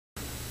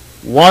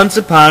Once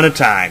upon a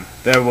time,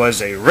 there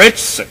was a rich,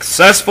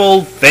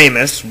 successful,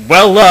 famous,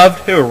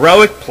 well-loved,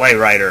 heroic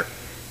playwright.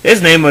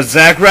 His name was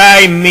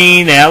Zachary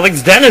Mean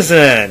Alex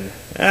Dennison.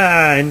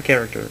 In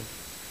character.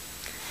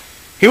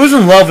 He was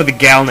in love with a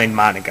gal named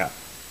Monica.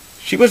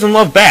 She was in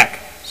love back,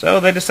 so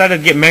they decided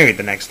to get married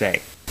the next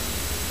day.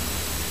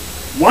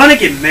 Wanna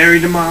get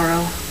married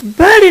tomorrow?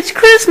 But it's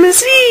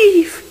Christmas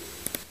Eve!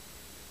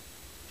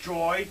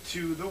 Joy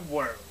to the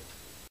world.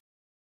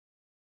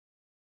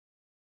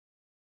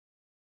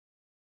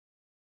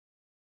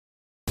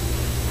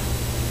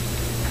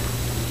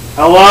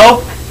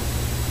 Hello?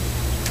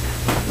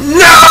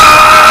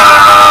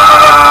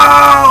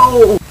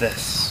 No!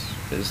 This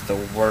is the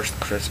worst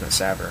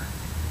Christmas ever.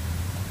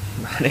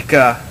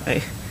 Monica,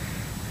 I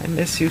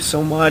miss you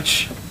so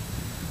much.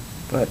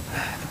 But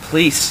the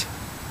police,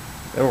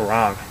 they were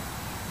wrong.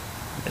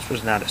 This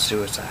was not a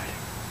suicide.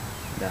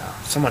 No,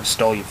 someone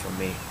stole you from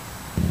me.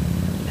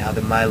 Now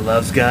that my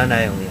love's gone,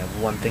 I only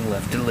have one thing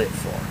left to live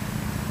for.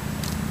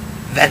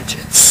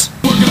 Vengeance.